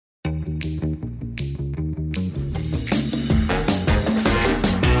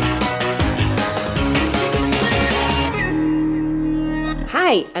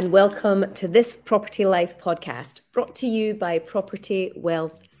Hi, and welcome to this Property Life podcast, brought to you by Property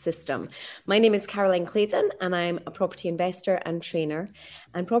Wealth System. My name is Caroline Clayton, and I'm a property investor and trainer.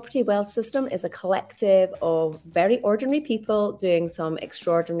 And Property Wealth System is a collective of very ordinary people doing some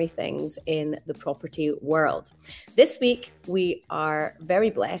extraordinary things in the property world. This week, we are very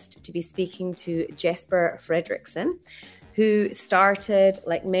blessed to be speaking to Jesper Frederiksen, who started,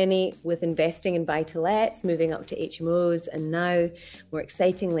 like many, with investing in buy-to-lets, moving up to HMOs, and now, more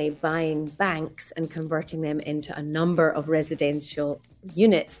excitingly, buying banks and converting them into a number of residential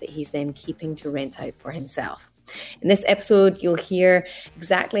units that he's then keeping to rent out for himself. In this episode, you'll hear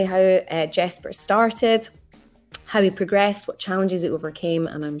exactly how Jesper started, how he progressed, what challenges he overcame,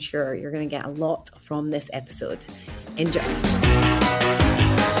 and I'm sure you're going to get a lot from this episode. Enjoy.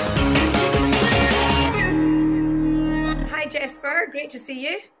 Hi, Jesper. Great to see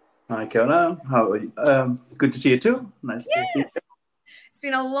you. Hi, Caroline. How are you? Good to see you too. Nice to see you. It's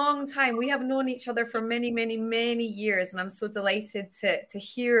been a long time. We have known each other for many, many, many years, and I'm so delighted to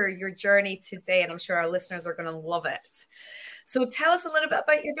hear your journey today, and I'm sure our listeners are going to love it. So tell us a little bit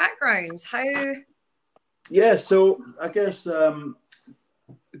about your background. Yeah, so I guess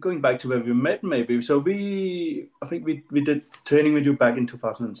going back to where we met maybe. So I think we did training with you back in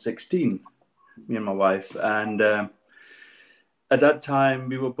 2016, me and my wife, and at that time,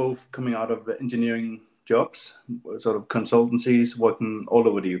 we were both coming out of engineering jobs, sort of consultancies, working all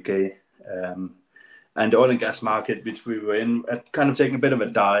over the UK. And the oil and gas market, which we were in, had kind of taken a bit of a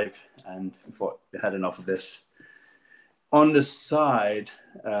dive, and we thought we had enough of this. On the side,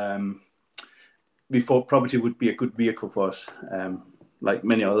 we thought property would be a good vehicle for us. Like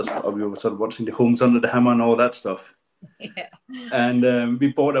many others, we were sort of watching the Homes Under the Hammer and all that stuff. Yeah. And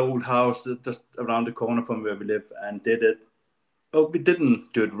we bought an old house just around the corner from where we live and did it. Oh, we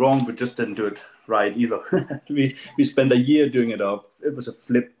didn't do it wrong, but just didn't do it right either. we spent a year doing it up. It was a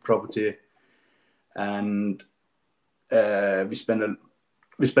flip property, and we spent a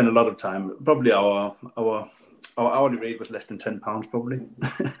lot of time. Probably our hourly rate was less than £10, probably.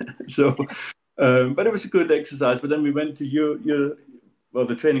 So, but it was a good exercise. But then we went to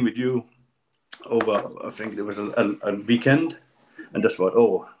the training with you over. I think it was a weekend, and just thought,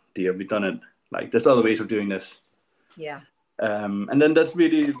 oh dear, we've done it. Like there's other ways of doing this. Yeah. And then that's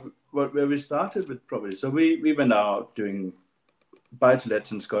really where we started with property. So we went out doing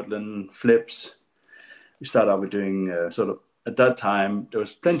buy-to-lets in Scotland, flips. We started out with doing at that time, there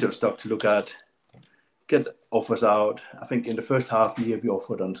was plenty of stock to look at, get offers out. I think in the first half year, we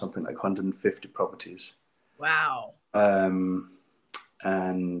offered on something like 150 properties. Wow. And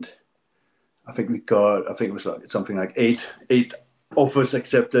I think it was like something like eight offers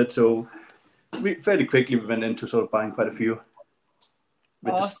accepted. So fairly quickly we went into sort of buying quite a few.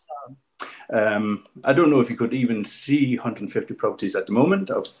 Awesome. I don't know if you could even see 150 properties at the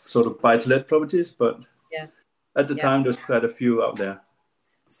moment of sort of buy-to-let properties, but at the time there's quite a few out there.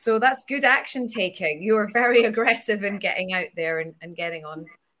 So that's good action taking. You were very aggressive in getting out there and getting on.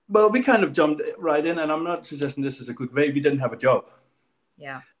 Well, we kind of jumped right in, and I'm not suggesting this is a good way. We didn't have a job.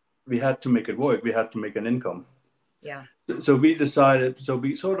 Yeah. We had to make it work. We had to make an income. Yeah. So we decided. So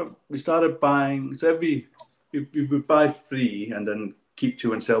we started buying. So we would buy 3 and then keep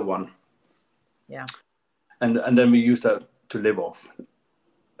 2 and sell 1. Yeah. And then we used that to live off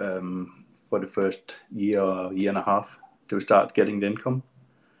for the first year and a half to start getting the income.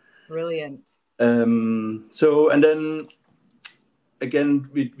 Brilliant. So and then again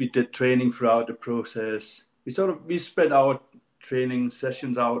we did training throughout the process. We spread our training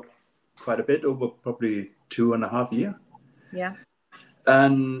sessions out quite a bit over probably 2.5 years. Yeah.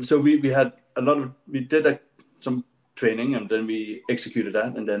 And so we had some training, and then we executed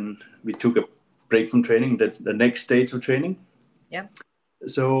that, and then we took a break from training, the next stage of training. Yeah.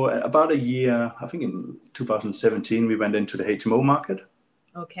 So about a year, I think in 2017, we went into the HMO market.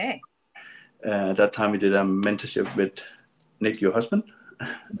 Okay. At that time, we did a mentorship with Nick, your husband,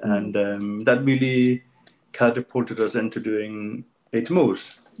 and that really catapulted us into doing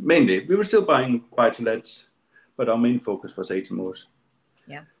HMOs. Mainly, we were still buying buy-to-lets, but our main focus was HMOs.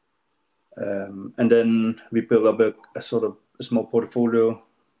 Yeah. And then we built up a sort of a small portfolio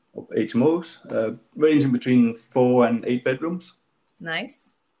of HMOs, ranging between 4 and 8 bedrooms.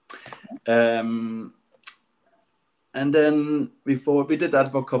 Nice. And then we did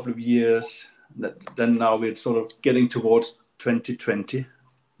that for a couple of years. Then now we're sort of getting towards 2020.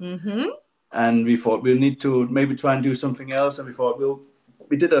 Mm-hmm. And we thought we'll need to maybe try and do something else. And we thought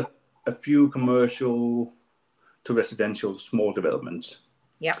we did a few commercial to residential small developments.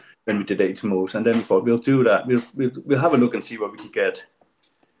 Yeah. When we did HMOs, and then we thought we'll do that. We'll have a look and see what we can get.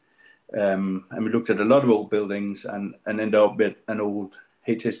 And we looked at a lot of old buildings and ended up with an old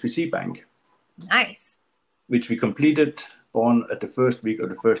HSBC Bank. Nice. Which we completed at the first week of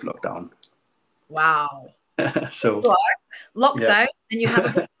the first lockdown. Wow. So lockdown, and you have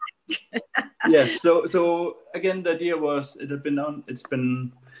a bank. Yes. So again, the idea was it had been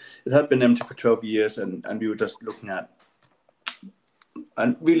empty for 12 years, and we were just looking at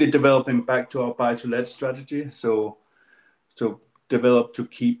and really developing back to our buy to let strategy. So develop to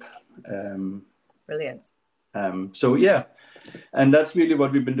keep. Brilliant. So yeah, and that's really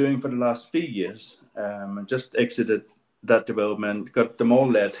what we've been doing for the last 3 years. Just exited that development, got them all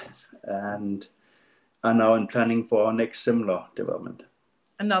let, and are now in planning for our next similar development.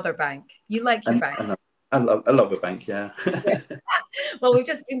 Another bank. You like your bank? I love a bank, yeah. Well, we've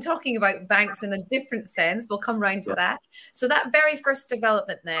just been talking about banks in a different sense. We'll come round to that. So that very first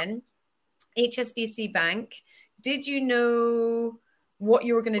development then, HSBC Bank, did you know what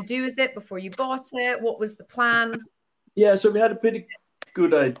you were going to do with it before you bought it? What was the plan? Yeah, so we had a pretty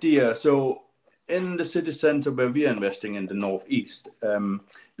good idea. So in the city centre where we are investing in the northeast,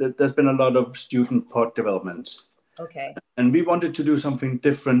 there's been a lot of student pod developments. Okay. And we wanted to do something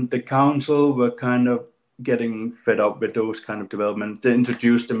different. The council were kind of getting fed up with those kind of development. They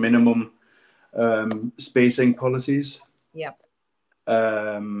introduced the minimum spacing policies. Yep.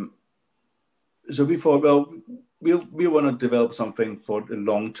 So we thought, well, we want to develop something for the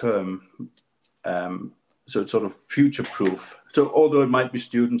long term. So it's sort of future proof. So although it might be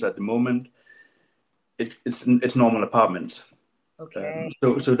students at the moment, it's normal apartments. Okay.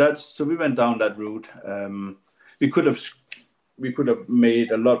 So we went down that route. We could have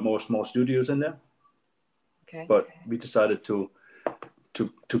made a lot more small studios in there. Okay. But we decided to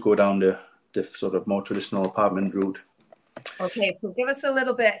go down the sort of more traditional apartment route. Okay, so give us a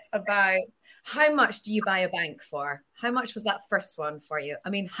little bit about how much do you buy a bank for? How much was that first one for you? I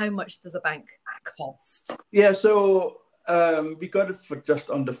mean, how much does a bank cost? Yeah, so we got it for just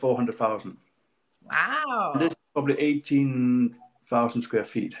under 400,000. Wow. And it's probably 18,000 square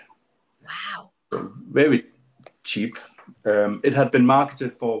feet. Wow. So very cheap. It had been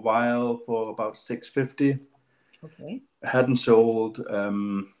marketed for a while for about 650. Okay. It hadn't sold.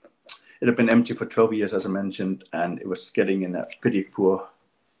 It had been empty for 12 years, as I mentioned, and it was getting in a pretty poor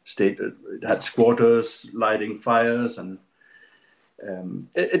state. It had squatters lighting fires, and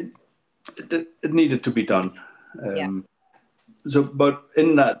it needed to be done. So, but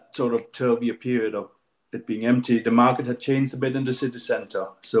in that sort of 12-year period of it being empty, the market had changed a bit in the city centre.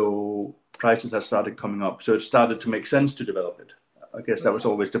 So prices had started coming up. So it started to make sense to develop it. I guess that was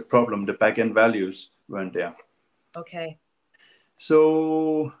always the problem. The back-end values weren't there. Okay.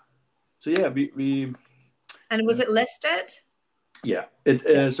 So yeah, we. And was it listed? Yeah.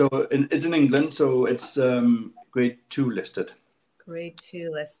 It's in England, so it's grade 2 listed. Grade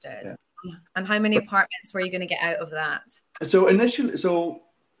 2 listed. Yeah. And how many apartments were you going to get out of that? So initially, so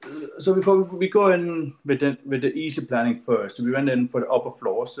before we go in with the easy planning first, so we went in for the upper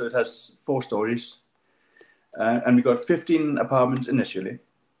floor. So it has 4 stories, and we got 15 apartments initially.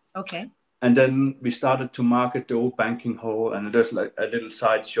 Okay. And then we started to market the old banking hall, and there's like a little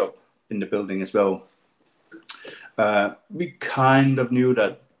side shop in the building as well. We kind of knew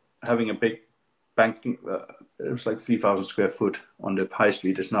that having a big banking, it was like 3,000 square foot on the high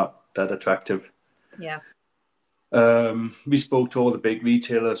street is not that attractive. Yeah. We spoke to all the big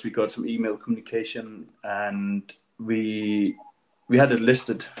retailers. We got some email communication, and we had it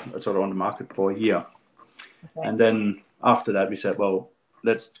listed sort of on the market for a year. Okay. And then after that, we said, well,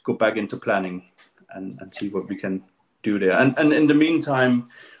 let's go back into planning and see what we can do there. And in the meantime,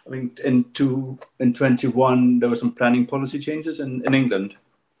 I think in 21 there were some planning policy changes in England.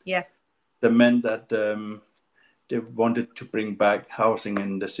 Yeah. That meant that they wanted to bring back housing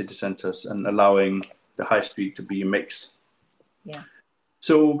in the city centres and allowing the high street to be a mix. Yeah.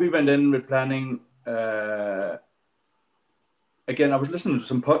 So we went in with planning. Again, I was listening to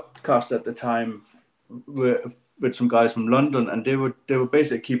some podcasts at the time with some guys from London, and they were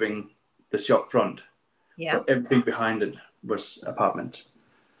basically keeping the shop front. Yeah. But everything behind it was apartments.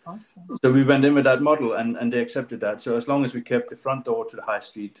 Awesome. So we went in with that model, and they accepted that. So as long as we kept the front door to the high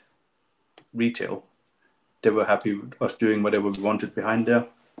street retail, they were happy with us doing whatever we wanted behind there.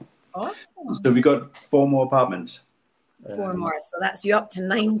 Awesome. So we got 4 more apartments. 4 more. So that's you up to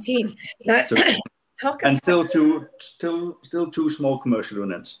 19. Now, and still two small commercial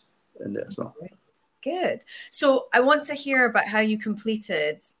units in there as well. Good. So I want to hear about how you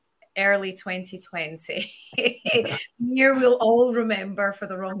completed early 2020. Year we'll all remember for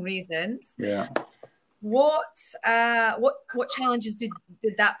the wrong reasons. Yeah. What challenges did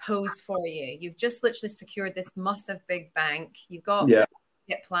that pose for you? You've just literally secured this massive big bank. You've got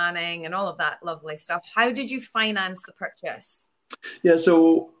get planning and all of that lovely stuff. How did you finance the purchase? Yeah,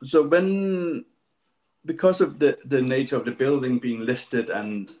 so when, because of the nature of the building being listed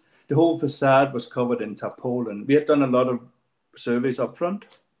and the whole facade was covered in tarpaulin, we had done a lot of surveys up front.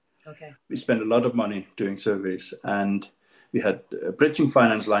 Okay. We spent a lot of money doing surveys, and we had bridging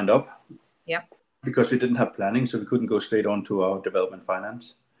finance lined up. Yeah. Because we didn't have planning, so we couldn't go straight on to our development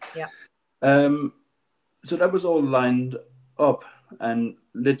finance. Yeah. So that was all lined up, and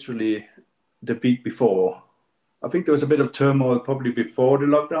literally the week before, I think there was a bit of turmoil probably before the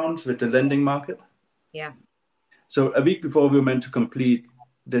lockdowns with the lending market. Yeah. So a week before we were meant to complete,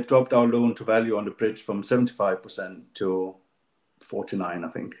 they dropped our loan to value on the bridge from 75% to 49%, I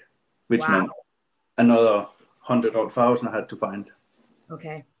think, which meant another 100,000 I had to find.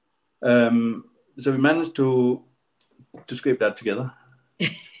 Okay. So we managed to scrape that together.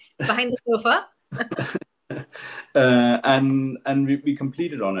 Behind the sofa. And we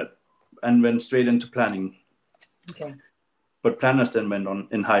completed on it and went straight into planning. Okay. But planners then went on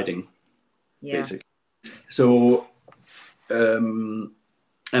in hiding, basically. So, and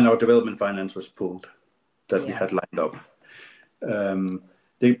our development finance was pulled that we had lined up.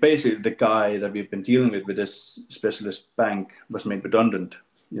 The guy that we've been dealing with this specialist bank was made redundant.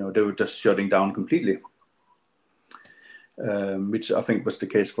 They were just shutting down completely, which I think was the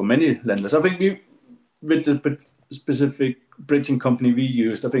case for many lenders. I think with the specific bridging company we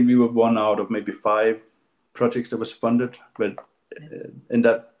used, I think we were one out of maybe 5 projects that was funded, but in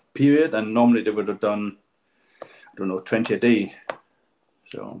that period, and normally they would have done, 20 a day.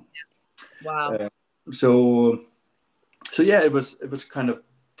 So, wow. So yeah, it was kind of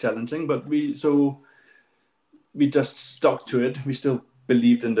challenging, but we just stuck to it. We still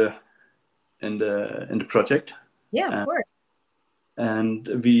believed in the project. Yeah, of course. And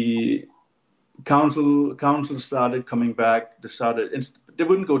council started coming back. They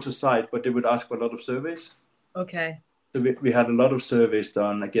wouldn't go to site, but they would ask for a lot of surveys. Okay. So we had a lot of surveys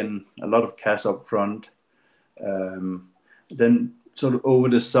done. Again, a lot of cash up front. Then sort of over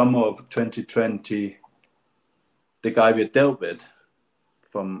the summer of 2020, the guy we had dealt with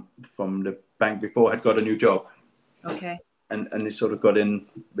from the bank before had got a new job. Okay. And he sort of got in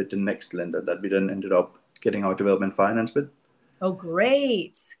with the next lender that we then ended up getting our development finance with. Oh,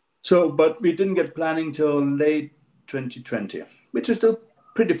 great. So, but we didn't get planning till late 2020, which is still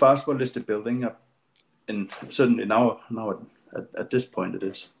pretty fast for a listed building. Certainly now at this point it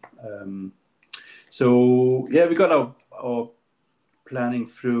is. So yeah, we got our planning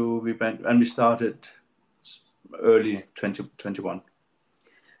through. We started early 2021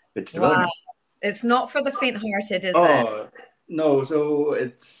 with development. Wow. It's not for the faint-hearted, is it? No. So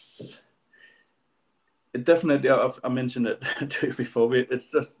it definitely, I mentioned it to you before.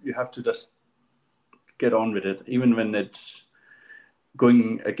 It's just, you have to just get on with it, even when it's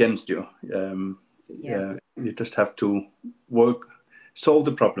going against you. You just have to solve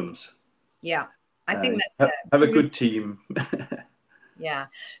the problems. Yeah, I think that's have a good team. Yeah.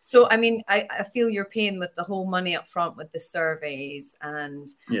 So, I mean, I feel your pain with the whole money up front with the surveys and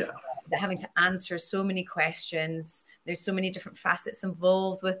having to answer so many questions. There's so many different facets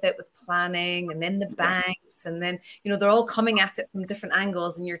involved with it, with planning, and then the banks, and then, they're all coming at it from different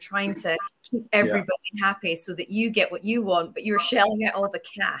angles, and you're trying to keep everybody happy so that you get what you want, but you're shelling out all the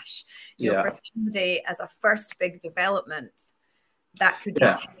cash. For somebody as a first big development, that could be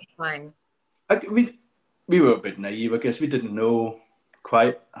terrifying. We were a bit naive, I guess. We didn't know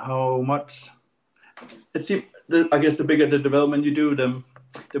quite how much. It seemed, I guess, the bigger the development you do, the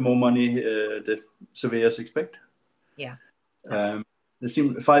more money the surveyors expect. Yeah. There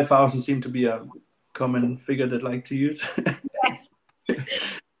 5,000 seemed to be a common figure they'd like to use. Yes.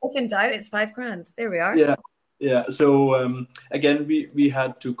 If in doubt, it's $5,000. There we are. Yeah. So again, we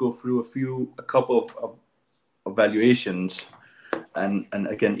had to go through a couple of valuations, and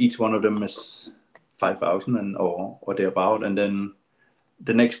again, each one of them is 5,000 or thereabout, and then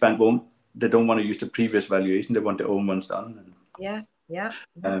the next bank they don't want to use the previous valuation, they want their own ones done.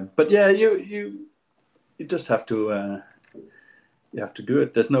 But yeah, you just have to do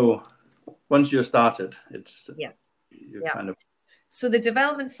it. There's no, once you're started, it's kind of. So the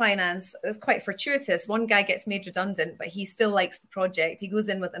development finance is quite fortuitous. One guy gets made redundant, but he still likes the project. He goes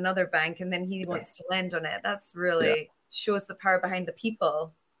in with another bank, and then he wants to lend on it. That's really shows the power behind the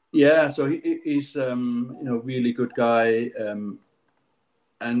people. Yeah, so he's really good guy,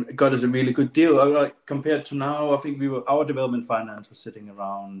 and got us a really good deal. Compared to now, I think our development finance was sitting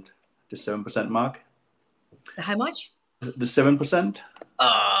around the 7% mark. How much? The 7%.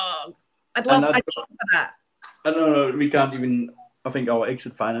 Oh, I'd love for that. I don't know. We can't even. I think our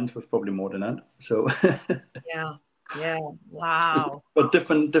exit finance was probably more than that. So. Yeah. Wow. But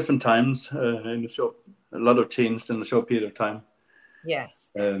different times in a lot of changed in a short period of time.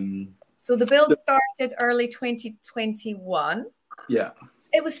 Yes. Um, So the build started early 2021. Yeah.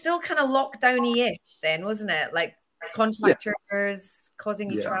 It was still kind of lockdowny-ish then, wasn't it? Like contractors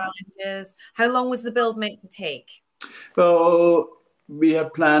causing you challenges. How long was the build meant to take? Well, we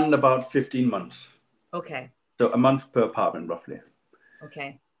had planned about 15 months. Okay. So a month per apartment, roughly.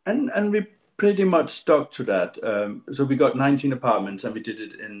 Okay. And we pretty much stuck to that. So we got 19 apartments and we did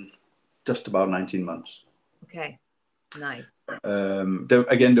it in just about 19 months. Okay. Nice.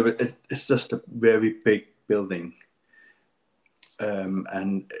 It's just a very big building.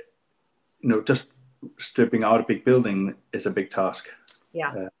 And, just stripping out a big building is a big task.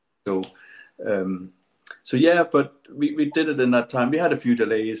 Yeah. But we did it in that time. We had a few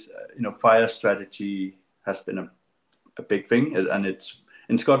delays. Fire strategy has been a big thing, and it's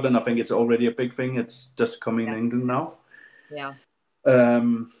in Scotland. I think it's already a big thing. It's just coming in England now. Yeah.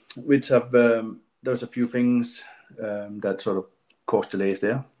 Which have there's a few things that sort of caused delays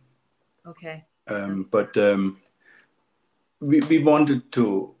there. Okay. But we wanted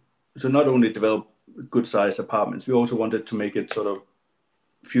to not only develop good sized apartments, we also wanted to make it sort of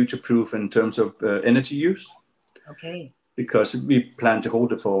future proof in terms of energy use. Okay. Because we planned to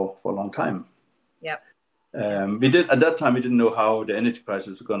hold it for a long time. Yep. We didn't know how the energy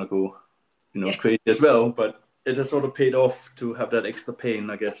prices were going to go, crazy as well. But it has sort of paid off to have that extra pain,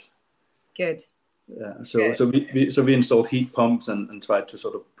 I guess. Good. So we installed heat pumps and tried to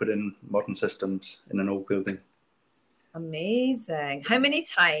sort of put in modern systems in an old building. Amazing. How many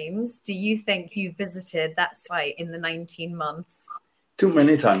times do you think you visited that site in the 19 months? Too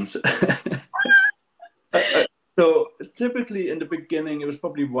many times. So typically in the beginning, it was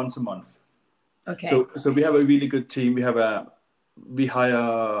probably once a month. Okay. So we have a really good team. We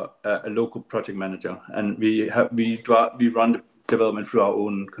hire a local project manager, and we run the development through our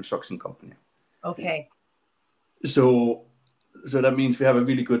own construction company. Okay. So that means we have a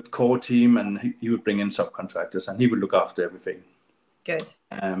really good core team, and he would bring in subcontractors, and he would look after everything. Good.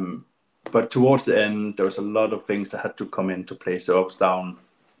 But towards the end, there was a lot of things that had to come into place. So I was down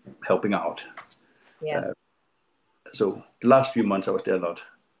helping out. Yeah. So the last few months I was there a lot.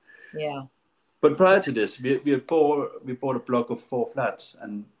 Yeah. But prior to this, we bought a block of 4 flats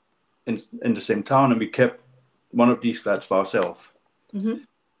and in the same town, and we kept one of these flats for ourselves. Mm-hmm.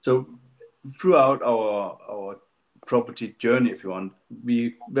 So throughout our property journey, if you want,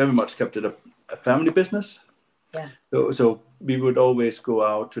 we very much kept it a family business. Yeah. So we would always go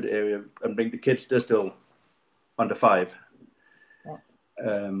out to the area and bring the kids. They're still under 5.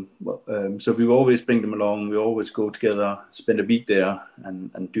 So we always bring them along. We always go together, spend a week there,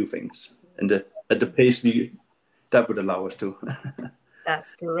 and do things. And at the pace that would allow us to.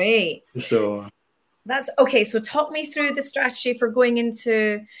 That's great. So that's okay. So talk me through the strategy for going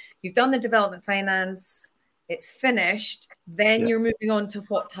into. You've done the development finance. It's finished. Then you're moving on to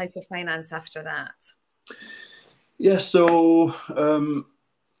what type of finance after that? Yeah. So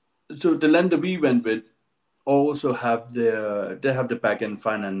the lender we went with also have the back-end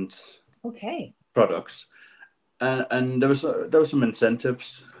finance products, and there was some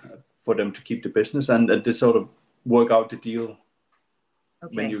incentives for them to keep the business, and they sort of work out the deal.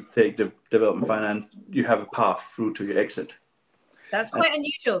 When you take the development finance, you have a path through to your exit. That's quite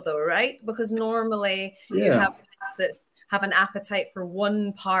unusual though, right? Because normally you have that have an appetite for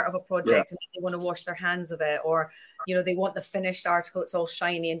one part of a project and they want to wash their hands of it, or they want the finished article, it's all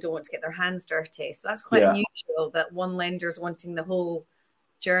shiny and don't want to get their hands dirty. So that's quite unusual that one lender's wanting the whole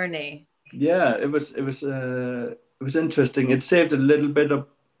journey. Yeah, it was interesting. It saved a little bit of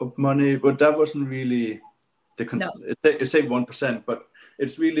money, but that wasn't really it saved 1%, but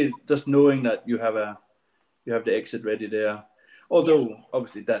it's really just knowing that you have the exit ready there. Although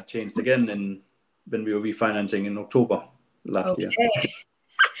obviously that changed again when we were refinancing in October last year.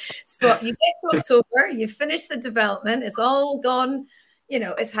 So you get to October, you finish the development, it's all gone,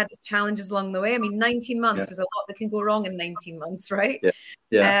 it's had challenges along the way. I mean, 19 months, there's a lot that can go wrong in 19 months, right?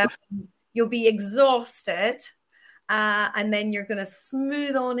 Yeah. You'll be exhausted, and then you're going to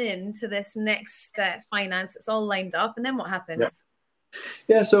smooth on into this next finance. It's all lined up, and then what happens?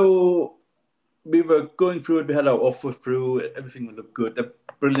 Yeah, so we were going through it. We had our offer through. Everything would look good. A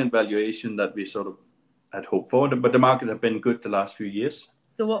brilliant valuation that we sort of had hoped for. But the market had been good the last few years.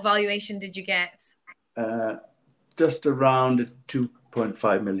 So what valuation did you get? Just around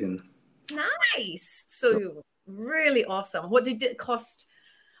 2.5 million. Nice. So really awesome. What did it cost?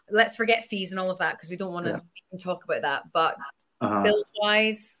 Let's forget fees and all of that because we don't want to even talk about that. But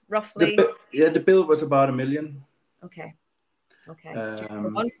bill-wise, roughly? The bill was about $1 million. Okay. So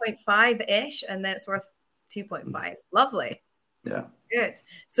 1.5-ish, and then it's worth 2.5. Lovely. Yeah. Good.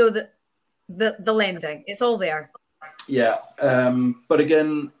 So the lending, it's all there. Yeah, but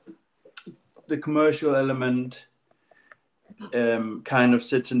again, the commercial element kind of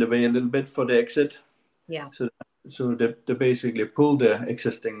sits in the way a little bit for the exit. Yeah. So they basically pull the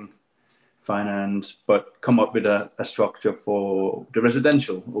existing finance, but come up with a structure for the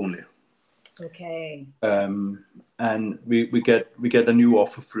residential only. Okay. And we get a new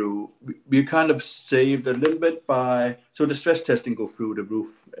offer through. We kind of saved a little bit so the stress testing go through the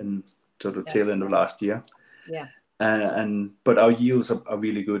roof in sort of tail end of last year. Yeah. But our yields are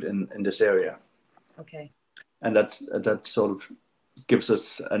really good in this area. Okay. And that sort of gives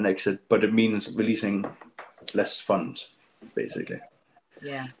us an exit, but it means releasing less funds, basically.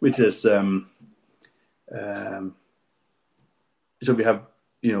 Yeah. Which is so we have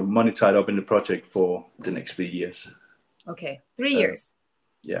money tied up in the project for the next 3 years. Okay, 3 years.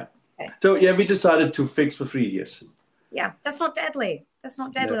 Yeah. Okay. So we decided to fix for 3 years. Yeah, that's not deadly. That's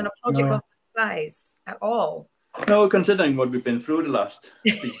not deadly on a project of size at all. No, considering what we've been through the last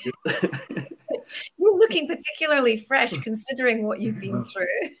 3 years. You're looking particularly fresh considering what you've been through.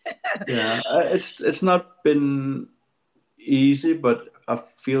 Yeah, it's not been easy, but I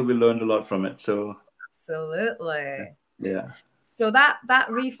feel we learned a lot from it. So absolutely. Yeah. So that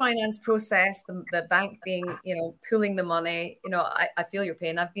refinance process, the bank being, pulling the money, I feel your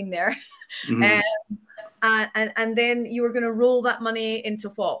pain. I've been there. Mm-hmm. And then you were going to roll that money into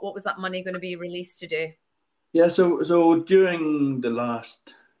what? What was that money going to be released to do? Yeah. So during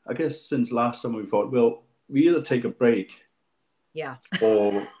since last summer, we thought, well, we either take a break. Yeah.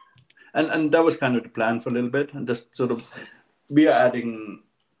 Or, and that was kind of the plan for a little bit, and just sort of, we are adding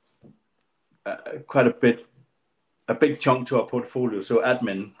quite a big chunk to our portfolio. So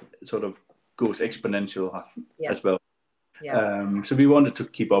admin sort of goes exponential as well. Yeah. So we wanted to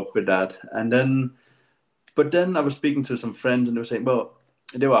keep up with that. But then I was speaking to some friends and they were saying, well,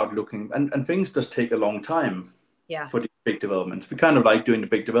 they were out looking and things just take a long time for the big developments. We kind of like doing the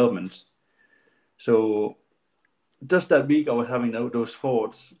big developments. So just that week I was having those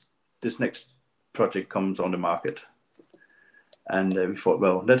thoughts, this next project comes on the market. And we thought,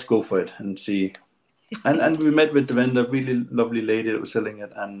 well, let's go for it and see. And we met with the vendor, really lovely lady that was selling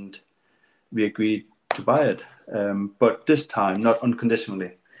it, and we agreed to buy it. But this time, not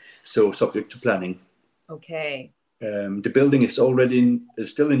unconditionally, so subject to planning. Okay. The building is still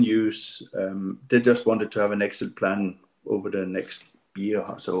in use. They just wanted to have an exit plan over the next year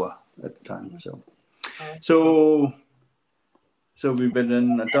or so at the time. So we've been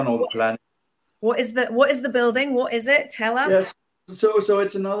in and done all the planning. What is the building? What is it? Tell us. Yes. So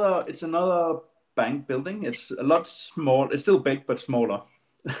it's another bank building. It's a lot small. It's still big, but smaller.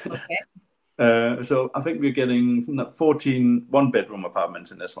 Okay. So I think we're getting 14 one-bedroom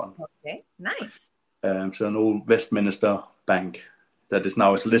apartments in this one. Okay, nice. So an old Westminster bank that is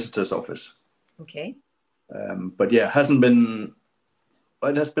now a solicitor's office. Okay. But yeah, it has been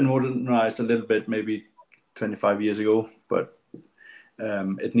modernized a little bit, maybe 25 years ago, but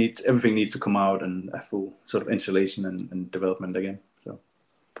everything needs to come out and a full sort of installation and development again.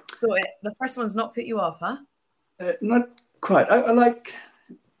 So the first one's not put you off, huh? Not quite. I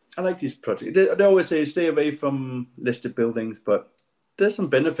like these projects. They always say stay away from listed buildings, but there's some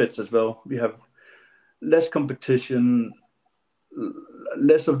benefits as well. We have less competition,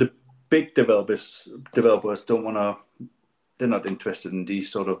 less of the big developers they're not interested in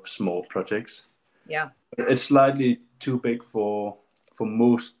these sort of small projects. Yeah. It's slightly too big for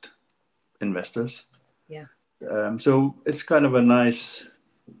most investors. Yeah. So it's kind of a nice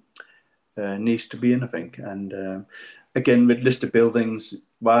niche to be in, I think. And again, with listed buildings,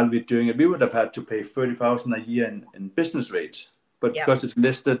 while we're doing it, we would have had to pay 30,000 a year in business rates, but because it's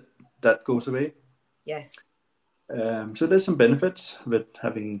listed, that goes away. Yes. So there's some benefits with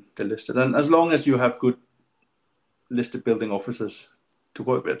having the listed, and as long as you have good listed building officers to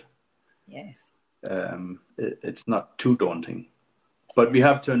work with, yes, it's not too daunting. But we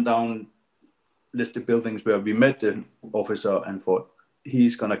have turned down listed buildings where we met the officer and thought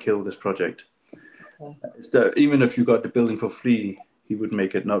he's gonna kill this project. Okay. Even if you got the building for free, he would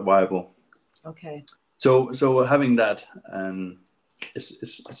make it not viable. Okay. So having that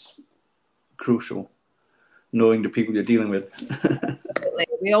is crucial. Knowing the people you're dealing with.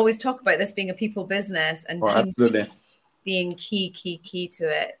 We always talk about this being a people business and teams being key to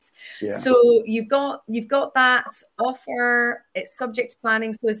it. Yeah. So you've got that offer. It's subject to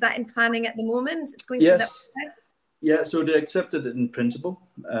planning. So is that in planning at the moment? It's going through that process? Yeah, so they accepted it in principle.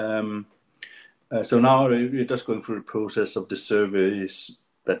 So now we're just going through the process of the surveys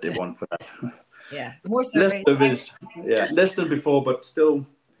that they want for that. Yeah, more surveys. Less surveys, less than before, but still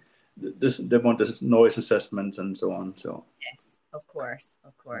they want this noise assessment and so on. So yes, of course.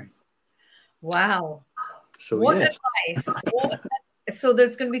 Wow. So what yes. advice? So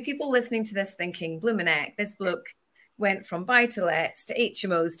there's going to be people listening to this thinking, blooming heck, this bloke went from buy-to-lets to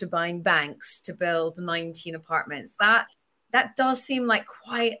HMOs to buying banks to build 19 apartments. That does seem like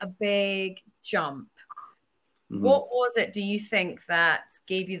quite a big jump. Mm-hmm. What was it, do you think, that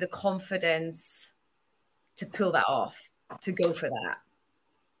gave you the confidence to pull that off, to go for that?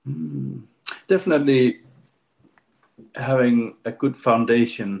 Definitely having a good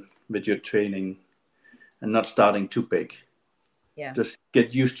foundation with your training and not starting too big. Yeah. Just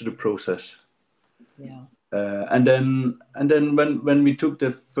get used to the process. Yeah. And then when we took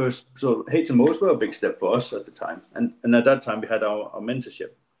the first, so HMOs were a big step for us at the time. And at that time we had our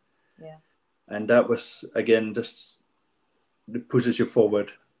mentorship. Yeah. And that was, again, just it pushes you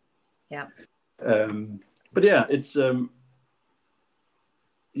forward. Yeah. But yeah, it's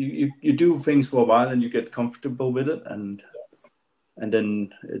you do things for a while and you get comfortable with it, and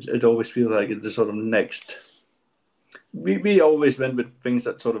then it always feels like it's the sort of next. We always went with things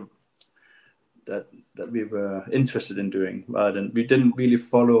that sort of that we were interested in doing, rather than we didn't really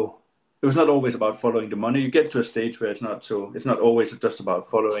follow. It was not always about following the money. You get to a stage where it's not always just about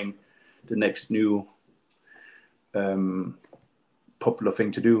following the next new popular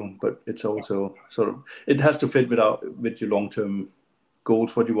thing to do, but it's also sort of, it has to fit with your long-term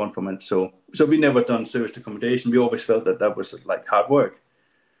goals, what you want from it. So we never done service accommodation. We always felt that was like hard work.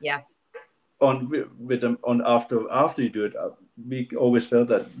 Yeah. After you do it, we always felt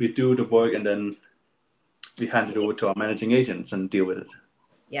that we do the work and then we hand it over to our managing agents and deal with it.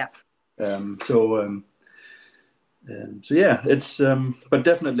 Yeah. So yeah, it's but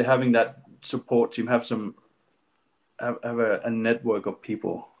definitely having that support team, have a network of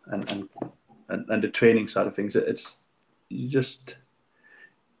people and the training side of things. It's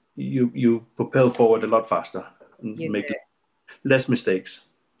you propel forward a lot faster and make less mistakes.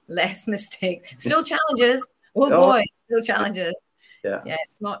 Less mistakes. Still challenges. Oh boy, still challenges. Yeah. Yeah,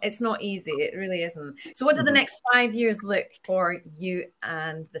 it's not easy. It really isn't. So what do the next 5 years look for you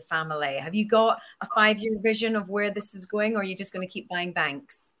and the family? Have you got a 5-year vision of where this is going, or are you just going to keep buying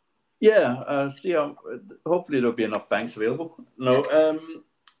banks? Yeah, hopefully there'll be enough banks available. No,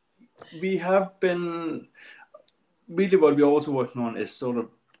 we have been really, what we're also working on is sort of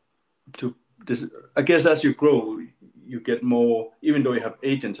I guess as you grow, you get more, even though you have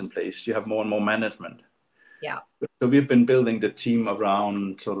agents in place, you have more and more management. Yeah. So we've been building the team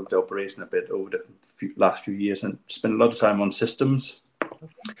around sort of the operation a bit over the last few years and spent a lot of time on systems.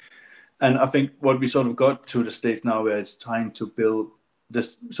 Okay. And I think what we sort of got to the stage now where it's time to build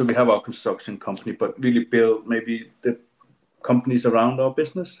this. So we have our construction company, but really build maybe the companies around our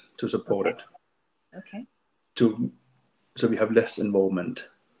business to support it. Okay. So we have less involvement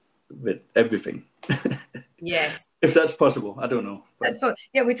with everything. Yes. If that's possible, I don't know.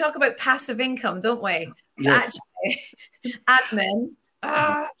 Yeah, we talk about passive income, don't we? Yes. Actually, admin,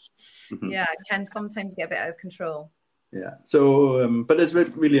 yeah, can sometimes get a bit out of control. Yeah. So, but it's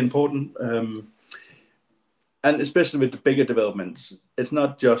really important, and especially with the bigger developments, it's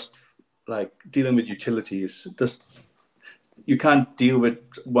not just like dealing with utilities. Just you can't deal with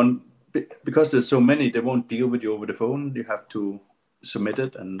one because there's so many. They won't deal with you over the phone. You have to submit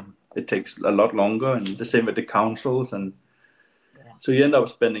it, and it takes a lot longer. And the same with the councils, and so you end up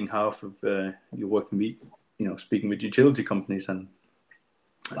spending half of your working week, speaking with utility companies and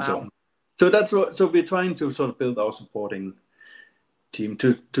so on. So that's what. So we're trying to sort of build our supporting team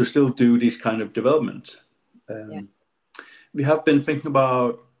to still do these kind of developments. We have been thinking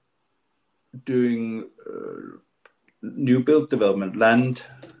about doing new build development,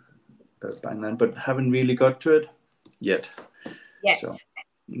 buying land, but haven't really got to it yet. So,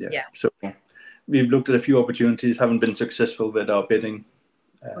 yeah. So we've looked at a few opportunities, haven't been successful with our bidding.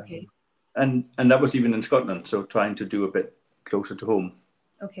 Okay. And that was even in Scotland, so trying to do a bit closer to home.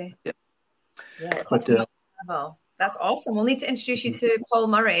 Okay. Yeah. Yeah. But, that's awesome. We'll need to introduce you to Paul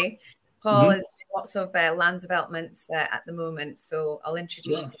Murray. Paul is doing lots of land developments at the moment, so I'll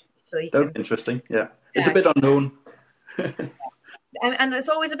introduce you to him. So that's interesting. Yeah. It's a bit unknown. And it's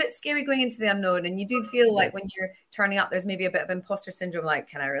always a bit scary going into the unknown, and you do feel like when you're turning up, there's maybe a bit of imposter syndrome, like,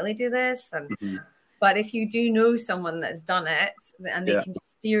 can I really do this? And but if you do know someone that's done it and they can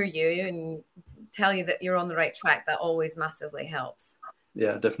just steer you and tell you that you're on the right track, that always massively helps.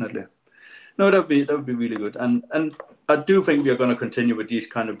 Yeah, definitely. No, that would be really good, and I do think we are going to continue with these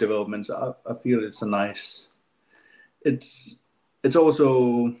kind of developments. I feel it's a nice. It's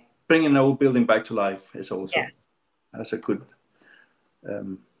also bringing an old building back to life. Is also that's a good.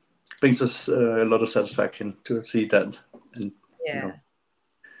 Brings us a lot of satisfaction to see that, and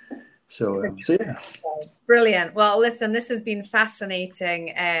So yeah. It's brilliant. Well, listen, this has been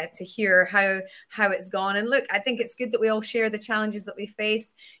fascinating to hear how it's gone. And look, I think it's good that we all share the challenges that we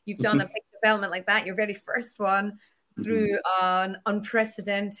faced. You've done a big development like that, your very first one, through an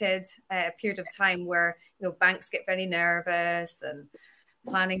unprecedented period of time where, you know, banks get very nervous and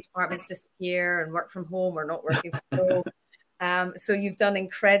planning departments disappear and work from home or not working from home. So you've done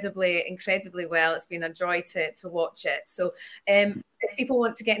incredibly well. It's been a joy to watch it. So if people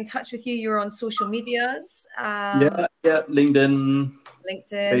want to get in touch with you, you're on social medias. Yeah, LinkedIn,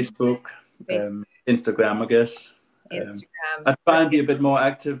 Facebook. Instagram, I guess. I try and be a bit more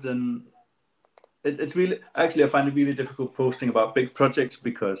active than it's really. Actually, I find it really difficult posting about big projects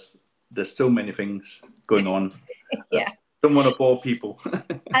because there's so many things going on. Yeah, don't want to bore people.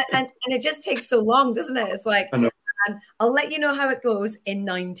 and it just takes so long, doesn't it? It's like, and I'll let you know how it goes in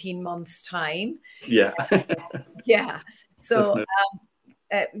 19 months' time. Yeah. Yeah. So.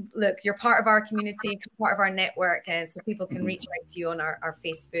 Look, you're part of our community, part of our network, so people can reach out to you on our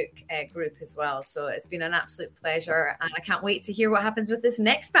Facebook group as well. So it's been an absolute pleasure, and I can't wait to hear what happens with this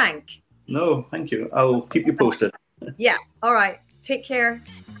next bank. No, thank you. I'll keep you posted. Yeah. All right. Take care.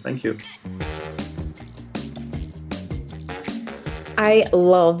 Thank you. I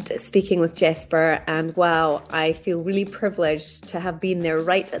loved speaking with Jesper, and wow, I feel really privileged to have been there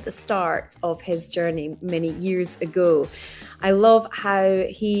right at the start of his journey many years ago. I love how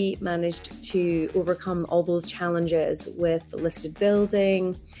he managed to overcome all those challenges with the listed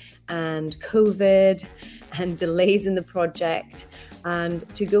building and COVID and delays in the project,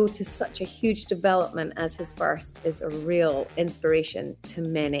 and to go to such a huge development as his first is a real inspiration to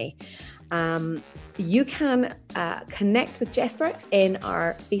many. You can connect with Jesper in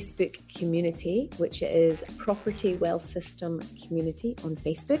our Facebook community, which is Property Wealth System Community on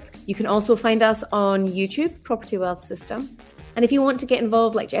Facebook. You can also find us on YouTube, Property Wealth System. And if you want to get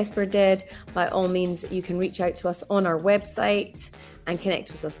involved like Jesper did, by all means, you can reach out to us on our website and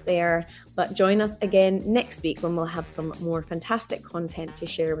connect with us there. But join us again next week when we'll have some more fantastic content to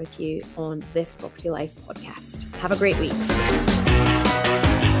share with you on this Property Life podcast. Have a great week.